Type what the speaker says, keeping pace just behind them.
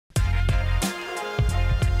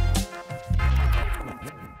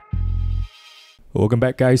Welcome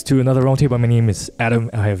back, guys, to another roundtable. My name is Adam.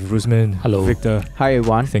 I have Rusman. Hello. Victor. Hi,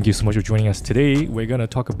 everyone. Thank you so much for joining us today. We're going to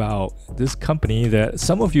talk about this company that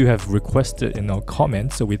some of you have requested in our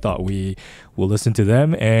comments. So we thought we will listen to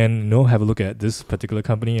them and have a look at this particular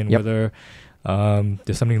company and whether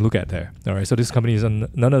there's something to look at there. All right. So this company is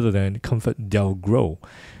none other than ComfortDelGro,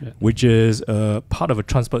 which is part of a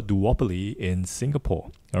transport duopoly in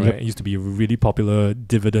Singapore. All right. It used to be a really popular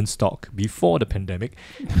dividend stock before the pandemic.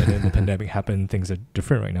 And then the pandemic happened. Things are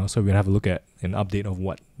different right now. So we're going to have a look at an update of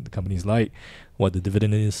what the company is like, what the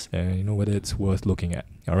dividend is, and whether it's worth looking at.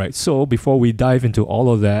 All right. So before we dive into all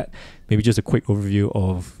of that, maybe just a quick overview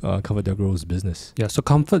of ComfortDelGro's business. Yeah, so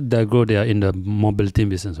ComfortDelGro, they are in the mobility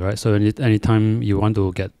business, right? So anytime you want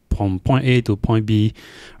to get from point A to point B,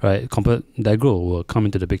 right, ComfortDelGro will come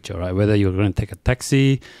into the picture, right? Whether you're going to take a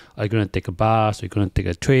taxi, or you're going to take a bus, or you're going to take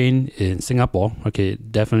a train in Singapore, okay,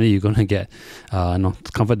 definitely you're going to get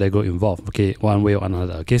ComfortDelGro involved, okay, one way or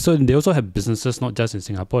another. Okay, so they also have businesses not just in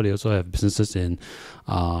Singapore, they also have businesses in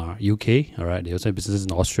UK, all right? They also have businesses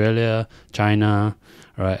in Australia, China,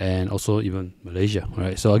 right, and also even Malaysia,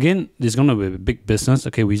 right? So again, this is going to be a big business.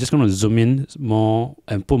 Okay, we're just going to zoom in more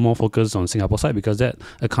and put more focus on Singapore side because that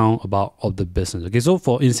account about of the business. Okay, so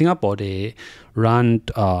in Singapore, they run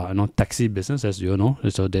taxi business, as you know.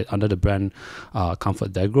 So they under the brand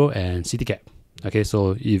ComfortDelGro and CityCab. Okay,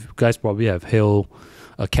 so if you guys probably have hailed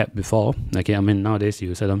a cab before, okay, I mean nowadays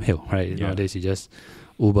you seldom hail, right? Yeah. Nowadays you just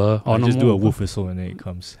Uber or just do a woof whistle and then it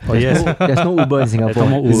comes. Oh yes, there's no Uber in Singapore.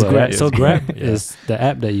 There's no more Uber, right? So Grab Yeah. is the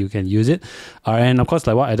app that you can use it, and of course,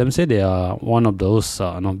 like what Adam said, they are one of those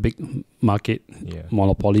big market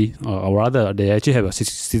monopoly, or rather, they actually have a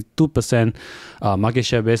 62% market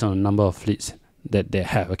share based on the number of fleets that they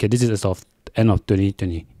have. Okay, this is as of end of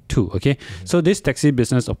 2022. Okay, so this taxi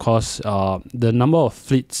business, of course, the number of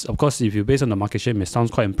fleets, of course, if you base on the market share, it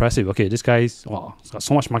sounds quite impressive. Okay, this guy's got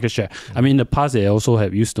so much market share. I mean, in the past they also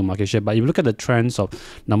have used to market share, but if you look at the trends of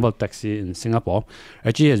number of taxi in Singapore,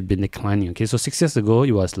 actually has been declining. Okay, so 6 years ago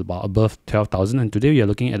it was about above 12,000, and today we are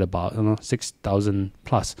looking at about 6,000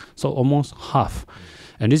 plus, so almost half.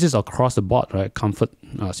 And this is across the board, right? Comfort,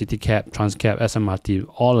 CityCab, Transcab, SMRT,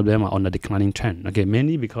 all of them are on a declining trend. Okay,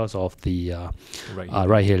 mainly because of the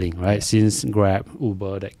ride-hailing, right? Yeah. Since Grab,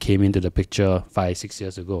 Uber that came into the picture 5-6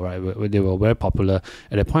 years ago, right? Where they were very popular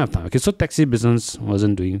at that point of time. Okay, so taxi business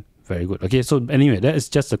wasn't doing very good. Okay, so anyway, that is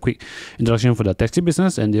just a quick introduction for the taxi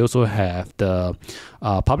business, and they also have the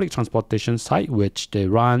public transportation side, which they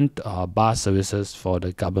run bus services for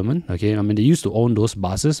the government. Okay, I mean they used to own those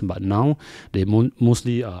buses, but now they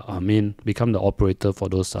mostly become the operator for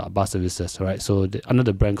those bus services, right? So under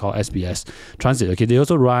the brand called SBS Transit. Okay, they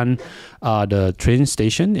also run the train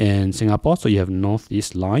station in Singapore. So you have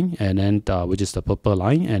Northeast Line, and then which is the purple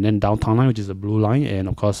line, and then Downtown Line, which is the blue line, and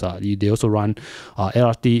of course they also run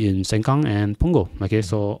LRT in Sengkang and Punggol. Okay,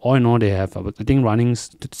 so all in all, they have I think running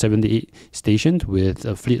 78 stations with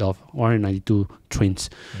a fleet of 192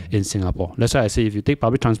 trains in Singapore. That's why I say if you take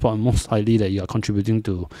public transport, most likely that you are contributing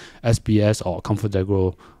to SBS or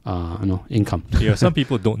ComfortDelGro income. Yeah, some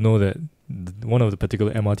people don't know that one of the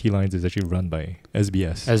particular MRT lines is actually run by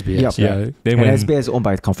SBS. SBS, yeah. Then when SBS is owned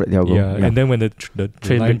by ComfortDelGro. Yeah, and then when the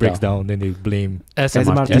train line breaks down, then they blame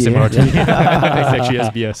SMRT. SMRT. That's actually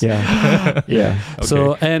SBS. Yeah. Okay.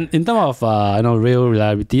 So, and in terms of rail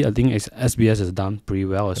reliability, I think SBS has done pretty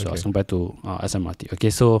well as well as compared to SMRT.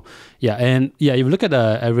 Okay, so if you look at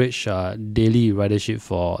the average daily ridership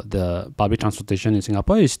for the public transportation in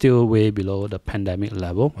Singapore, it's still way below the pandemic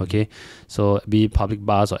level. Okay, so be it public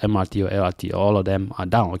bus or MRT or LRT, all of them are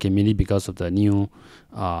down. Okay, mainly because of the new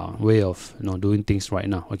way of doing things right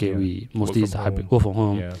now. Okay, we mostly is hybrid, work from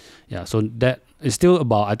home. Yeah, so that is still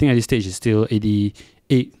about, I think at this stage is still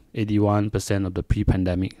 81% of the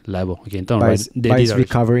pre-pandemic level. Okay, in terms of daily it's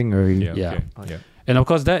recovering already. Yeah. And of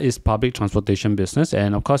course that is public transportation business.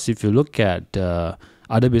 And of course if you look at the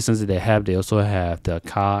other businesses they have, they also have the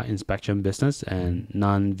car inspection business and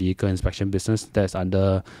non-vehicle inspection business that's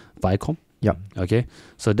under Viacom. Yeah. Okay.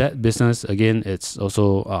 So that business again, it's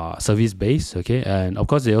also service based. Okay. And of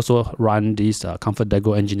course, they also run this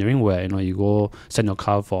ComfortDelGro engineering, where you go send your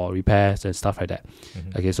car for repairs and stuff like that.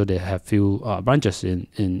 Okay. So they have few branches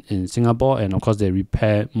in Singapore, and of course they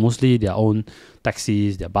repair mostly their own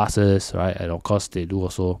taxis, their buses, right? And of course they do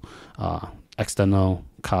also external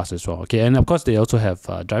cars as well. Okay, and of course they also have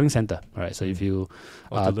driving center, right? So if you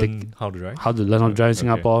learn how to drive, in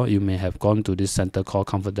Singapore, you may have gone to this center called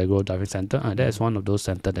ComfortDelGro Driving Center, and that is one of those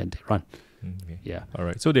centers that they run. Okay. Yeah. All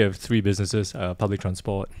right. So they have three businesses: public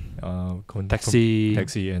transport, taxi,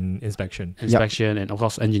 and inspection. And of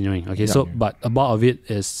course engineering. Okay. So, but a bulk of it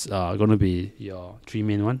is going to be your three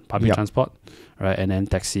main one: public transport, right, and then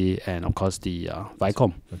taxi, and of course the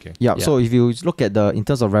Vicom. Okay. Yeah. So if you look at in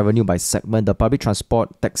terms of revenue by segment, the public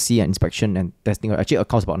transport, taxi, and inspection and testing actually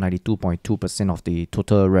accounts about 92.2% of the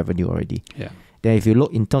total revenue already. Yeah. Then if you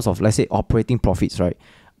look in terms of, let's say, operating profits, right?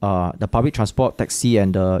 The public transport, taxi,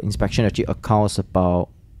 and the inspection actually accounts about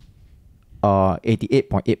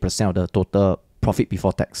 88.8% of the total profit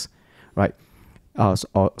before tax, right?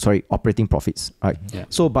 Operating profits, right? Yeah.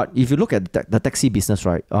 So, but if you look at the taxi business,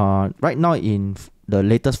 right? Right now in the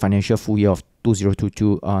latest financial full year of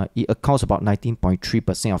 2022, it accounts about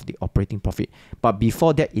 19.3% of the operating profit. But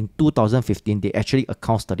before that, in 2015, they actually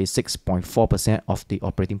accounts 36.4% of the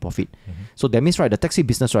operating profit. So that means, right, the taxi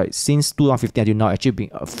business, right, since 2015 until now, actually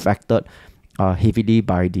being affected heavily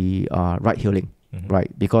by the ride-hailing,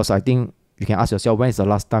 right? Because I think you can ask yourself, when is the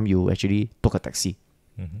last time you actually took a taxi?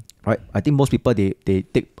 Right, I think most people they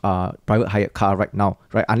take private hired car right now,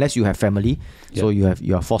 right? Unless you have family, so you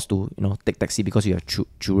are forced to take taxi because you have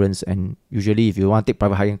children, and usually if you want to take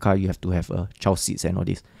private hired car, you have to have child seats and all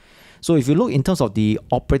this. So if you look in terms of the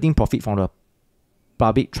operating profit from the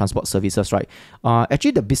public transport services, right?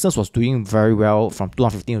 Actually the business was doing very well from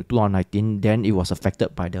 2015 to 2019. Then it was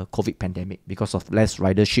affected by the COVID pandemic because of less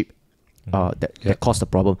ridership. That caused the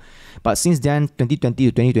problem. But since then, 2020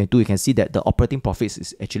 to 2022, you can see that the operating profits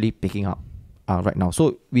is actually picking up right now.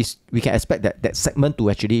 So we can expect that segment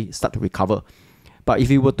to actually start to recover. But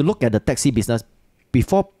if you were to look at the taxi business,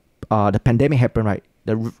 before the pandemic happened, right,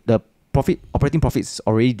 the operating profits is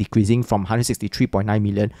already decreasing from 163.9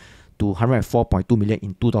 million to 104.2 million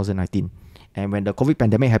in 2019. And when the COVID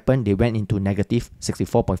pandemic happened, they went into negative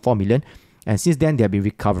 64.4 million. And since then, they have been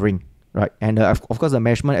recovering. Right, and of course, the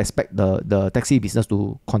management expect the taxi business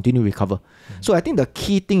to continue recover. So I think the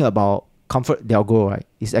key thing about ComfortDelGro, right,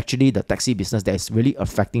 is actually the taxi business that is really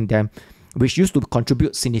affecting them, which used to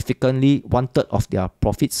contribute significantly 1/3 of their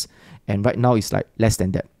profits, and right now it's like less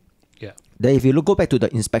than that. Yeah. Then if you go back to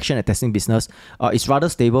the inspection and testing business, it's rather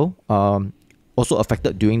stable. Also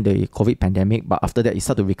affected during the COVID pandemic, but after that it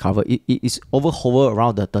started to recover. It is hover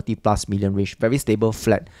around the 30+ million range, very stable,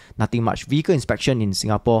 flat, nothing much. Vehicle inspection in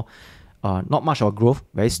Singapore, not much of growth,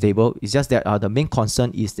 very stable. It's just that the main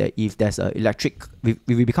concern is that if there's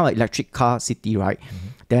we become an electric car city, right?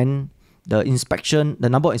 Then the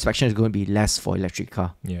number of inspection is going to be less for electric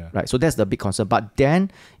car. Yeah. Right. So that's the big concern. But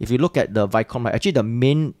then if you look at the Vicom, right, actually the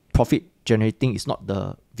main profit generating is not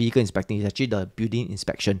the vehicle inspecting, it's actually the building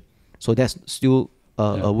inspection. So that's still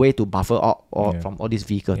a way to buffer out from all these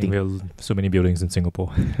vehicle things. We have so many buildings in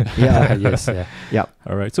Singapore. Yeah.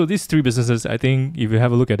 All right. So these three businesses, I think if you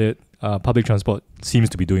have a look at it, public transport seems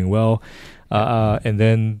to be doing well. And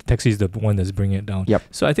then taxi is the one that's bringing it down. Yep.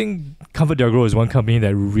 So I think ComfortDelGro is one company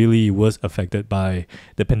that really was affected by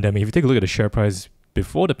the pandemic. If you take a look at the share price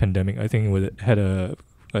before the pandemic, I think it had a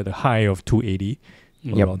high of 280.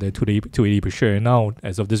 Around there, 280 per share. And now,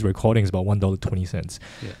 as of this recording, it's about $1.20.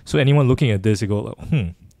 So anyone looking at this, you go,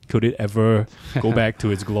 could it ever go back to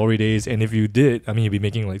its glory days? And if you did, I mean, you'd be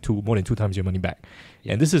making like more than 2 times your money back.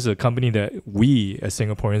 And this is a company that we as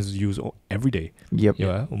Singaporeans use every day.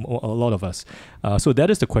 A lot of us. So that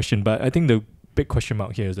is the question. But I think the big question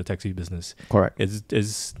mark here is the taxi business. Correct.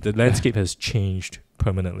 Is the landscape has changed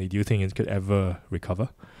permanently? Do you think it could ever recover?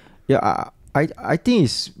 Yeah, I think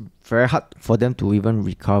it's very hard for them to even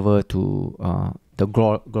recover to the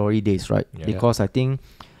glory days, right? Because I think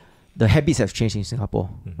the habits have changed in Singapore,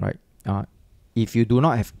 right? If you do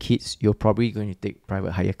not have kids, you're probably going to take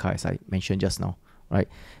private hire car, as I mentioned just now, right?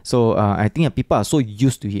 So I think people are so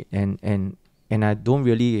used to it, and I don't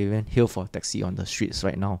really even hail for taxi on the streets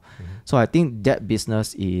right now. So I think that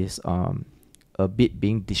business is a bit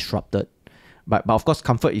being disrupted. But of course,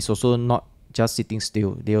 Comfort is also not just sitting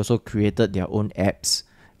still. They also created their own apps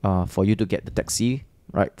for you to get the taxi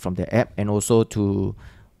right from their app, and also to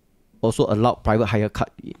allow private hire car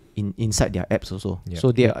inside their apps also.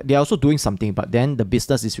 So they are also doing something, but then the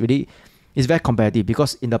business is very competitive,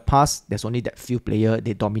 because in the past there's only that few player,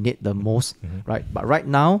 they dominate the most, right? But right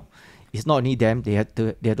now it's not only them, they have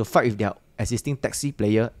to fight with their existing taxi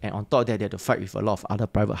player, and on top of that they have to fight with a lot of other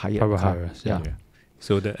private hires.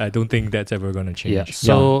 So I don't think that's ever going to change. Yeah.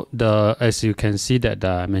 So as you can see that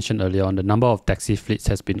I mentioned earlier on, the number of taxi fleets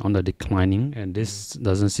has been on the declining, and this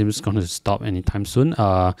doesn't seem it's going to stop anytime soon.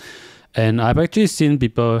 And I've actually seen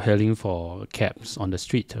people hailing for cabs on the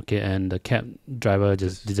street, okay, and the cab driver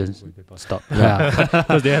just didn't stop. Yeah,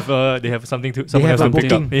 because they have something to They someone have else a to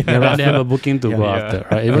pick up. booking. yeah, they have a booking to go after,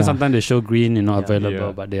 right? Even Yeah. sometimes they show green, available,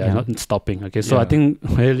 Yeah. but they are Yeah. not stopping. Okay, so I Yeah. think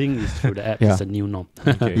hailing is through the app Yeah. is a new norm.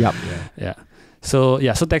 Okay. Yep. Yeah. So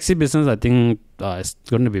taxi business, I think it's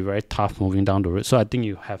going to be very tough moving down the road. So I think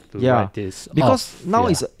you have to write this because off. now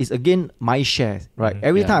Yeah. it's again my share, right? Mhm.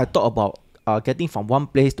 Every Yeah. time I talk about getting from one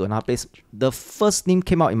place to another place, the first name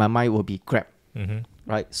came out in my mind will be Grab, Mm-hmm.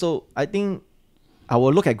 right? So I think I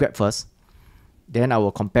will look at Grab first, then I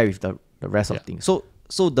will compare with the rest of Yeah. things. So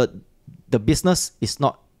the business is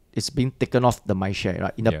not, it's being taken off the my share,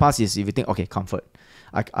 right? In the Yeah. past is if you think, okay, Comfort,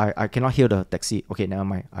 I cannot hear the taxi, okay, never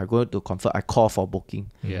mind, I go to Comfort, I call for booking,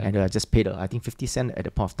 Yeah. and I just pay I think 50 cents at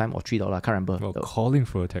the point of time, or $3, I can't remember. Well, calling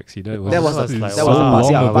for a taxi, that was That was That a, was that like was so a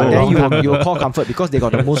pass, yeah. long But then ago. you will call Comfort because they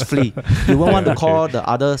got the most flee. You won't want to Okay. call the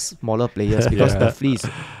other smaller players because Yeah. the flee is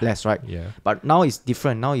less, right? Yeah. But now it's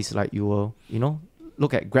different. Now it's like you will,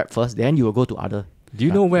 look at Grab first, then you will go to other. Do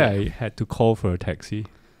you know where I had to call for a taxi?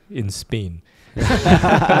 In Spain.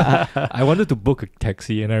 I wanted to book a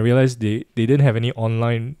taxi and I realized they didn't have any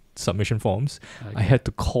online submission forms. I had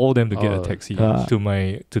to call them to get a Oh. taxi Ah.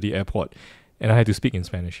 to the airport. And I had to speak in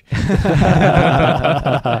Spanish.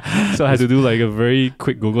 So I had to do like a very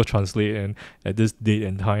quick Google Translate, and at this date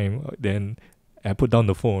and time, then I put down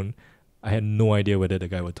the phone. I had no idea whether the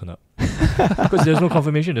guy would turn up. Because there's no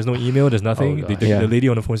confirmation, there's no email, there's nothing. Oh, the, gosh. the, Yeah. the lady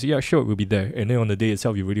on the phone said, yeah, sure, we'll be there. And then on the day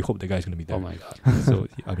itself, you really hope the guy's going to be there. Oh my god. So,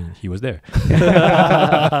 I mean, he was there.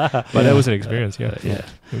 But that was an experience, yeah. Yeah.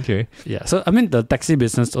 Okay. Yeah, so I mean the taxi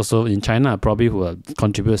business also in China probably will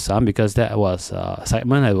contribute some because that was a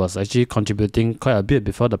segment that was actually contributing quite a bit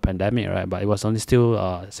before the pandemic, right? But it was only still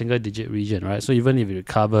a single digit region, right? So even if it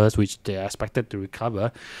recovers, which they are expected to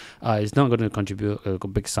recover, it's not going to contribute a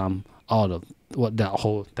big sum out of what the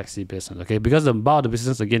whole taxi business, okay? Because the bulk of the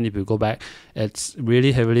business, again, if you go back, it's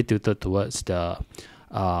really heavily tilted towards the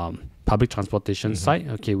public transportation side,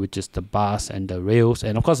 okay, which is the bus and the rails.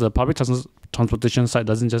 And of course, the public transportation side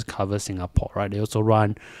doesn't just cover Singapore, right? They also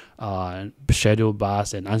run scheduled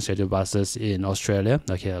bus and unscheduled buses in Australia,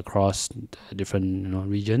 okay, across the different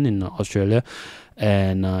region in Australia.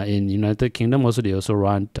 And in United Kingdom also they also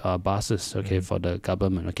run buses, okay, for the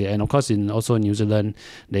government, okay. And of course in also New Zealand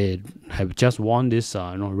they have just won this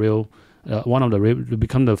rail. One of the rail to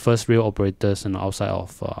become the first rail operators outside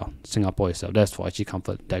of Singapore itself. That's for actually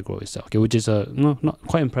ComfortDelGro itself, okay, which is not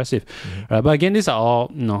quite impressive, right? But again, these are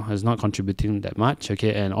all it's not contributing that much,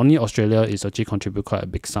 okay, and only Australia is actually contribute quite a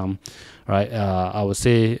big sum, right? I would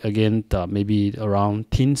say again maybe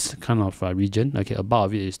around teens kind of region, okay.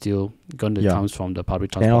 Above it is still going to comes from the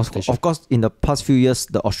public And transportation. of course, in the past few years,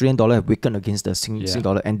 the Australian dollar have weakened against the Sing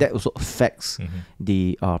dollar, and that also affects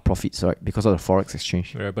the profits, right? Because of the forex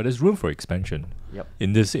exchange. Right, but there's room for expansion Yep.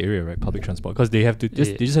 in this area, right? Public transport, because they have to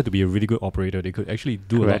they just have to be a really good operator. They could actually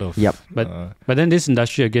do Correct. a lot of. Yep. But then this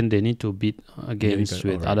industry again, they need to beat against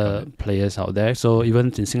with other players out there. So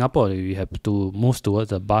even in Singapore, we have to move towards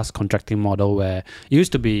the bus contracting model where it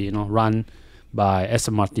used to be run by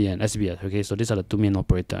SMRT and SBS, okay, so these are the two main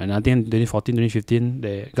operators. And I think in 2014, 2015,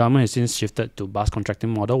 the government has since shifted to bus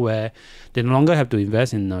contracting model where they no longer have to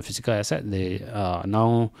invest in a physical asset. They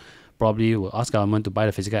now probably will ask government to buy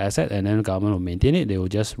the physical asset, and then the government will maintain it. They will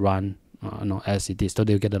just run as it is. So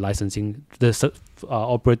they'll get the licensing, the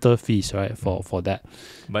operator fees, right, for that.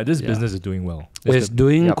 But this business is doing well. It's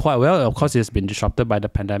doing quite well. Of course, it's been disrupted by the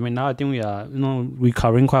pandemic. Now I think we are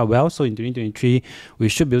recovering quite well. So in 2023, we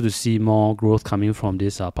should be able to see more growth coming from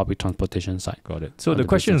this public transportation side. Got it. So the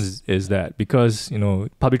question is that because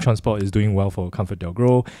public transport is doing well for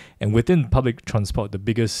ComfortDelGro, and within public transport, the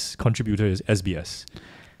biggest contributor is SBS.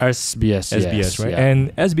 SBS, yes, right? yeah.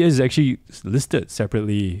 And SBS is actually listed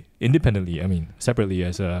separately, independently. I mean, separately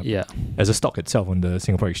as a stock itself on the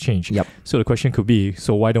Singapore Exchange. Yep. So the question could be,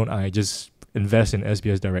 so why don't I just invest in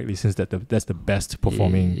SBS directly, since that's the best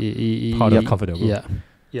performing part of ComfortDelGro? Yeah.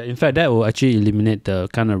 Yeah, in fact, that will actually eliminate the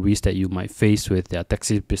kind of risk that you might face with their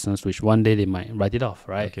taxi business, which one day they might write it off,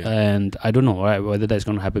 right? Okay. And I don't know, right, whether that's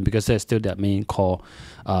going to happen because that's still their main core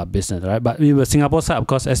business, right? But with the Singapore side, of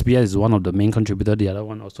course, SBS is one of the main contributors. The other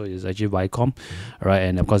one also is actually Vicom, right?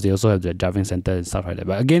 And of course, they also have the driving center and stuff like that.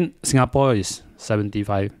 But again, Singapore is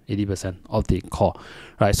 75-80% of the core,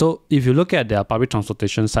 right? So if you look at their public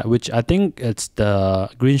transportation side, which I think it's the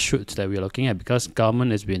green shoots that we're looking at, because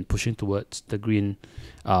government has been pushing towards the green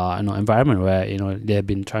environment where they have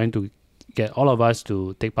been trying to get all of us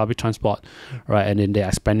to take public transport, right? And then they're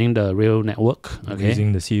expanding the rail network, okay?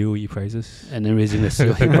 Raising the COE prices. And then raising the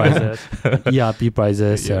COE prices, ERP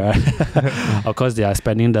prices, right? Of course, they are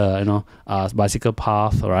expanding the, bicycle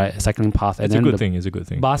path, right? Cycling path. And It's then a good thing. It's a good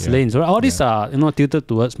thing. Bus lanes, right? All these are, tilted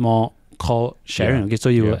towards more car sharing, okay? So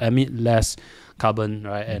you will emit less carbon,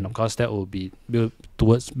 right? And of course, that will be built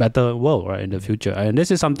towards better world, right, in the future. And this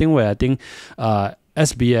is something where I think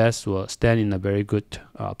SBS will stand in a very good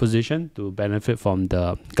position to benefit from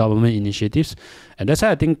the government initiatives, and that's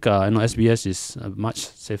why I think SBS is a much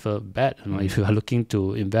safer bet. If you are looking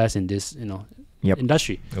to invest in this,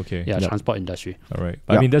 industry. Okay. Yeah, transport industry. All right.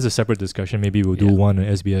 I mean, that's a separate discussion. Maybe we'll do one on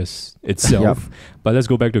SBS itself. But let's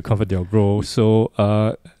go back to ComfortDelGro. So,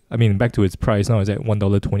 back to its price now is at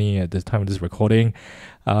 $1.20 at the time of this recording.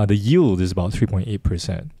 The yield is about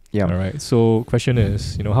 3.8%. Yeah. All right. So question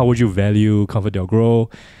is, how would you value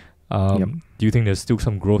ComfortDelGro? Do you think there's still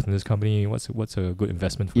some growth in this company? What's a good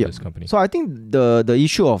investment for this company? So I think the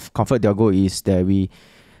issue of ComfortDelGro is that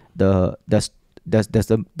there's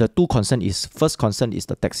the two concern is, first concern is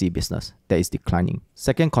the taxi business that is declining.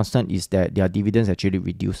 Second concern is that their dividends actually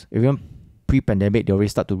reduced. Even pre-pandemic, they already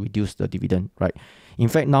start to reduce the dividend, right? In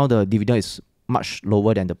fact, now the dividend is much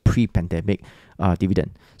lower than the pre-pandemic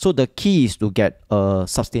dividend. So the key is to get a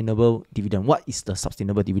sustainable dividend. What is the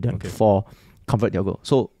sustainable dividend for ComfortDelGro?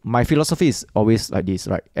 So my philosophy is always like this,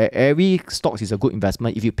 right? Every stock is a good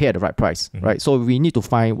investment if you pay at the right price, right? So we need to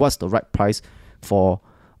find what's the right price for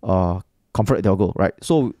ComfortDelGro, right?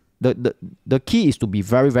 So the key is to be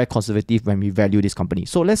very, very conservative when we value this company.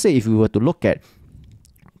 So let's say if we were to look at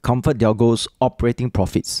ComfortDelGro's operating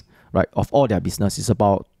profits, right, of all their business is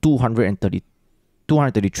about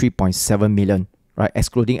 233.7 million, right,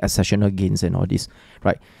 excluding exceptional gains and all this,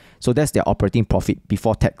 right? So that's their operating profit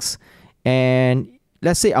before tax. And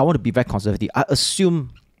let's say I want to be very conservative. I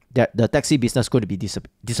assume that the taxi business is going to be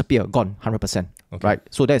disappear, gone 100%, right?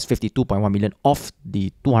 So that's 52.1 million off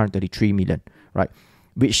the 233 million, right?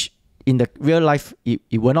 Which in the real life, it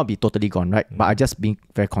will not be totally gone, right? But I just being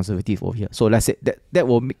very conservative over here. So let's say that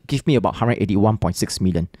will give me about 181.6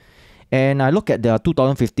 million. And I look at the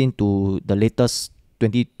 2015 to the latest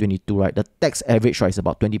 2022, right? The tax average, right, is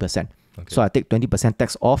about 20%. So I take 20%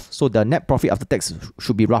 tax off. So the net profit after tax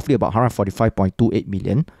should be roughly about 145.28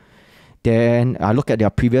 million. Then I look at their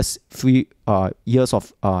previous 3 years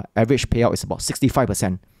of average payout is about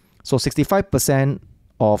 65%. So 65%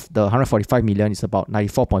 of the 145 million is about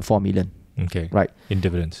 94.4 million. Okay. Right. In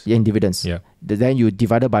dividends. Yeah, in dividends. Yeah. Then you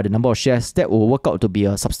divide it by the number of shares, that will work out to be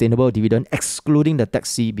a sustainable dividend, excluding the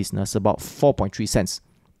taxi business, about 4.3 cents.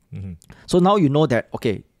 So now you know that,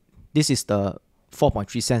 okay, this is the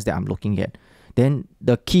 4.3 cents that I'm looking at. Then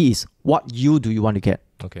the key is, what yield do you want to get?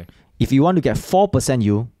 Okay. If you want to get 4%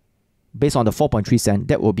 yield, based on the 4.3 cents,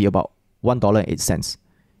 that will be about $1.08.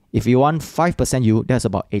 If you want 5% yield, that's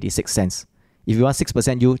about 86 cents. If you want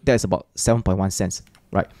 6% yield, that's about 7.1 cents,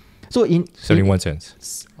 right? So 71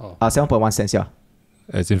 cents. 7.1 cents, yeah.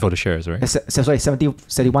 It's in for the shares, right? Sorry,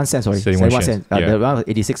 71 cents, sorry. 71 cents. The one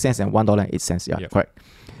 86 cents and $1.08, yeah, correct.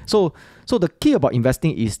 So the key about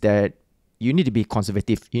investing is that you need to be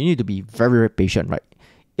conservative. You need to be very, very patient, right?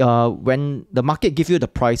 When the market gives you the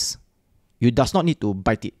price, you does not need to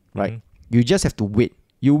bite it, right? You just have to wait.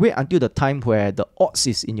 You wait until the time where the odds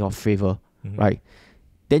is in your favor, right?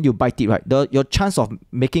 Then you bite it, right? Your chance of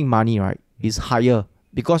making money, right, is higher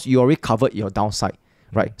because you already covered your downside,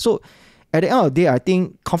 right? So at the end of the day, I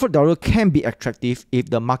think ComfortDelGro can be attractive if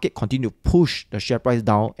the market continue to push the share price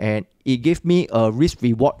down, and it gave me a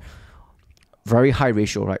risk-reward very high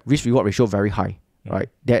ratio, right? Risk-reward ratio very high, right?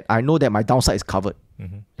 That I know that my downside is covered,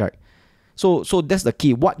 right? So that's the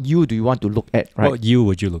key. What yield do you want to look at, right? What yield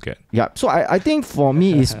would you look at? Yeah. So I think for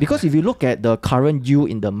me is because if you look at the current yield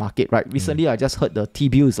in the market, right? Recently, I just heard the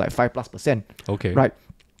T-bill is like 5+%. Okay. Right.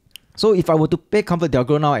 So if I were to pay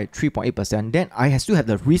ComfortDelGro now at 3.8%, then I still have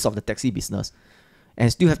the risk of the taxi business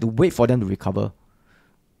and still have to wait for them to recover.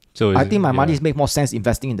 So I think my money make more sense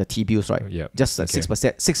investing in the T-bills, right? Yeah. Just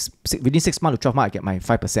 6%, within 6 months to 12 months, I get my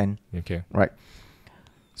 5%. Okay. Right.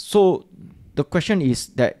 So the question is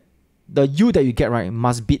that the yield that you get, right,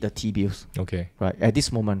 must beat the T-bills. Okay. Right, at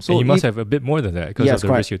this moment. So and you must have a bit more than that because of the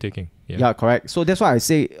correct. risk you're taking. Yeah, correct. So that's why I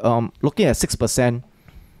say looking at 6%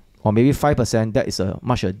 or maybe 5%, that is a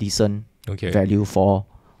decent value for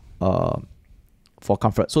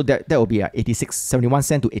Comfort. So that will be at 71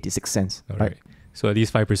 cents to 86 cents. All right. So at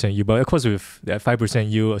least 5% yield. But of course, with that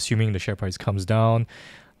 5% yield, assuming the share price comes down,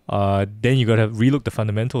 then you got to relook the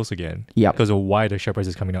fundamentals again. Yeah. Because of why the share price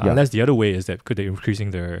is coming down. Yeah. Unless the other way is that could they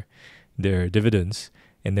increasing their dividends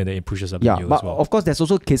and then it pushes up the yield but as well. Of course, there's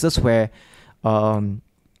also cases where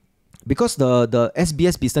because the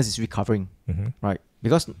SBS business is recovering, right?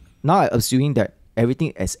 Because now I'm assuming that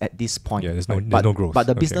everything is at this point. Yeah, there's right? no growth. But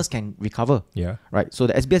the business can recover. Yeah. Right. So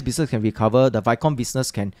the SBS business can recover. The Viacom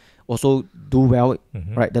business can also do well.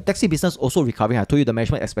 Right. The taxi business also recovering. I told you the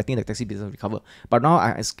management expecting the taxi business to recover. But now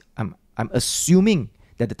I'm assuming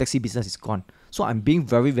that the taxi business is gone. So I'm being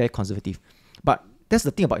very, very conservative. But that's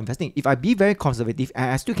the thing about investing. If I be very conservative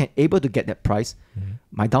and I still can able to get that price,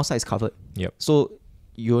 my downside is covered. Yep. So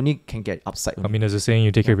you only can get upside. I mean, as a saying,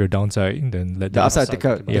 you take care of your downside, then let the upside take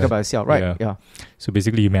care by yourself, right? Yeah. So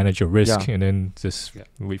basically, you manage your risk and then just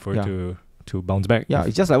wait for it to bounce back. Yeah,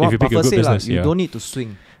 it's just like what Buffett said, you don't need to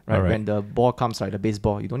swing, right? When the ball comes, right, the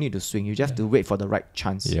baseball, you don't need to swing. You just have to wait for the right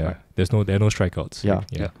chance. Yeah, right? there are no strikeouts.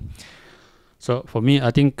 Yeah. So for me,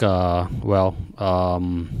 I think,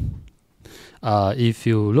 if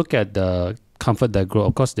you look at the ComfortDelGro,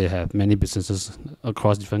 of course, they have many businesses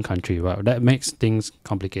across different countries, right? That makes things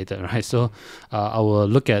complicated, right? So I will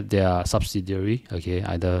look at their subsidiary, okay,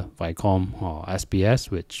 either Viacom or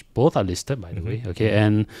SBS, which both are listed, by the way, okay,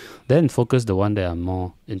 and then focus the one that I'm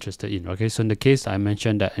more interested in, okay? So in the case I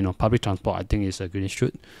mentioned that, public transport, I think is a green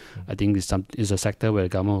shoot. I think it's a sector where the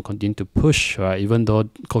government will continue to push, right? Even though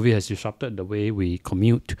COVID has disrupted the way we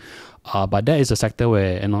commute, but that is a sector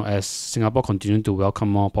where, as Singapore continue to welcome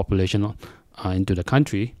more population into the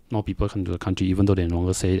country, more people come to the country, even though they no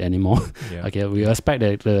longer say it anymore. Okay, we expect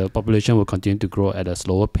that the population will continue to grow at a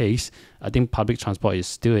slower pace. I think public transport is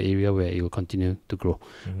still an area where it will continue to grow,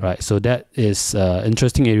 right? So that is an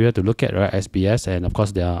interesting area to look at, right? SBS, and of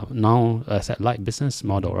course, they are now a satellite business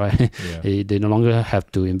model, right? They no longer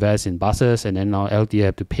have to invest in buses, and then now LTA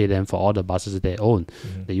have to pay them for all the buses that they own.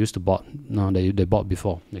 They used to bought, they bought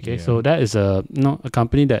before. Okay, so that is a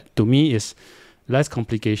company that to me is less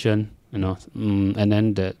complication. And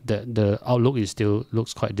then the outlook is still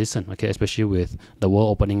looks quite decent, okay, especially with the world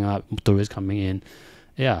opening up, tourists coming in.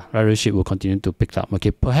 Yeah, ridership will continue to pick up.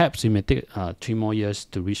 Okay, perhaps it may take 3 more years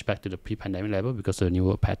to reach back to the pre-pandemic level because of the new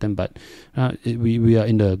work pattern, but we are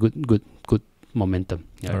in the good momentum.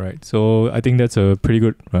 All right, so I think that's a pretty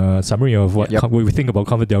good summary of what we think about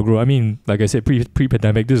ComfortDelGro. I mean, like I said,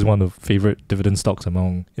 pre-pandemic, this is one of the favorite dividend stocks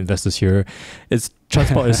among investors here.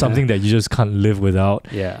 Transport is something that you just can't live without.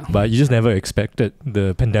 But you just never expected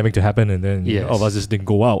the pandemic to happen, and then all of us just didn't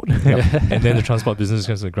go out, and then the transport business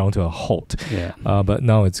is ground to a halt. But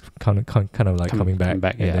now it's kind of like coming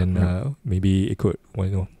back, and then maybe it could,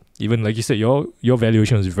 even like you said, your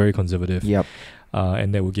valuation is very conservative.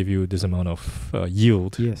 And that will give you this amount of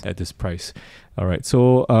yield at this price. All right,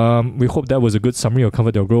 so we hope that was a good summary of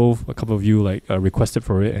ComfortDelGro. A couple of you requested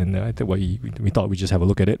for it, and I think we thought we'd just have a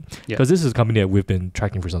look at it, because this is a company that we've been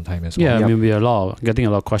tracking for some time as well. I mean, we are getting a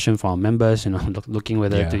lot of questions from our members, looking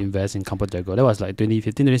whether to invest in ComfortDelGro. That was like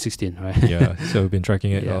 2015, 2016, right? So we've been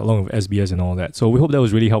tracking it along with SBS and all that. So we hope that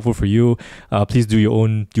was really helpful for you. Please do your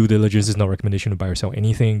own due diligence. It's not a recommendation to buy or sell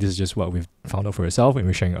anything. This is just what we've found out for ourselves, and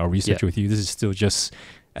we're sharing our research with you. This is still just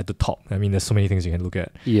at the top. I mean, there's so many things you can look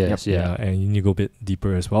at. And you need to go a bit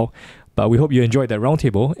deeper as well. But we hope you enjoyed that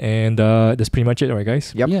roundtable, and that's pretty much it, all right,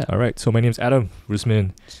 guys? All right, so my name's Adam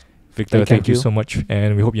Rusmin. Victor, thank you so much,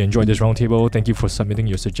 and we hope you enjoyed this roundtable. Thank you for submitting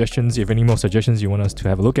your suggestions. If you have any more suggestions you want us to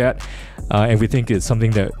have a look at, and we think it's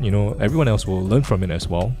something that everyone else will learn from it as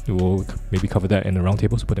well, we will maybe cover that in the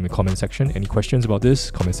roundtable. So put them in the comment section. Any questions about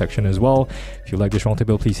this, comment section as well. If you like this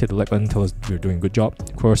roundtable, please hit the like button. Tell us we're doing a good job.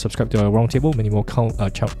 Of course, subscribe to our roundtable. Many more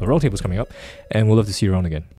roundtables coming up, and we'll love to see you around again.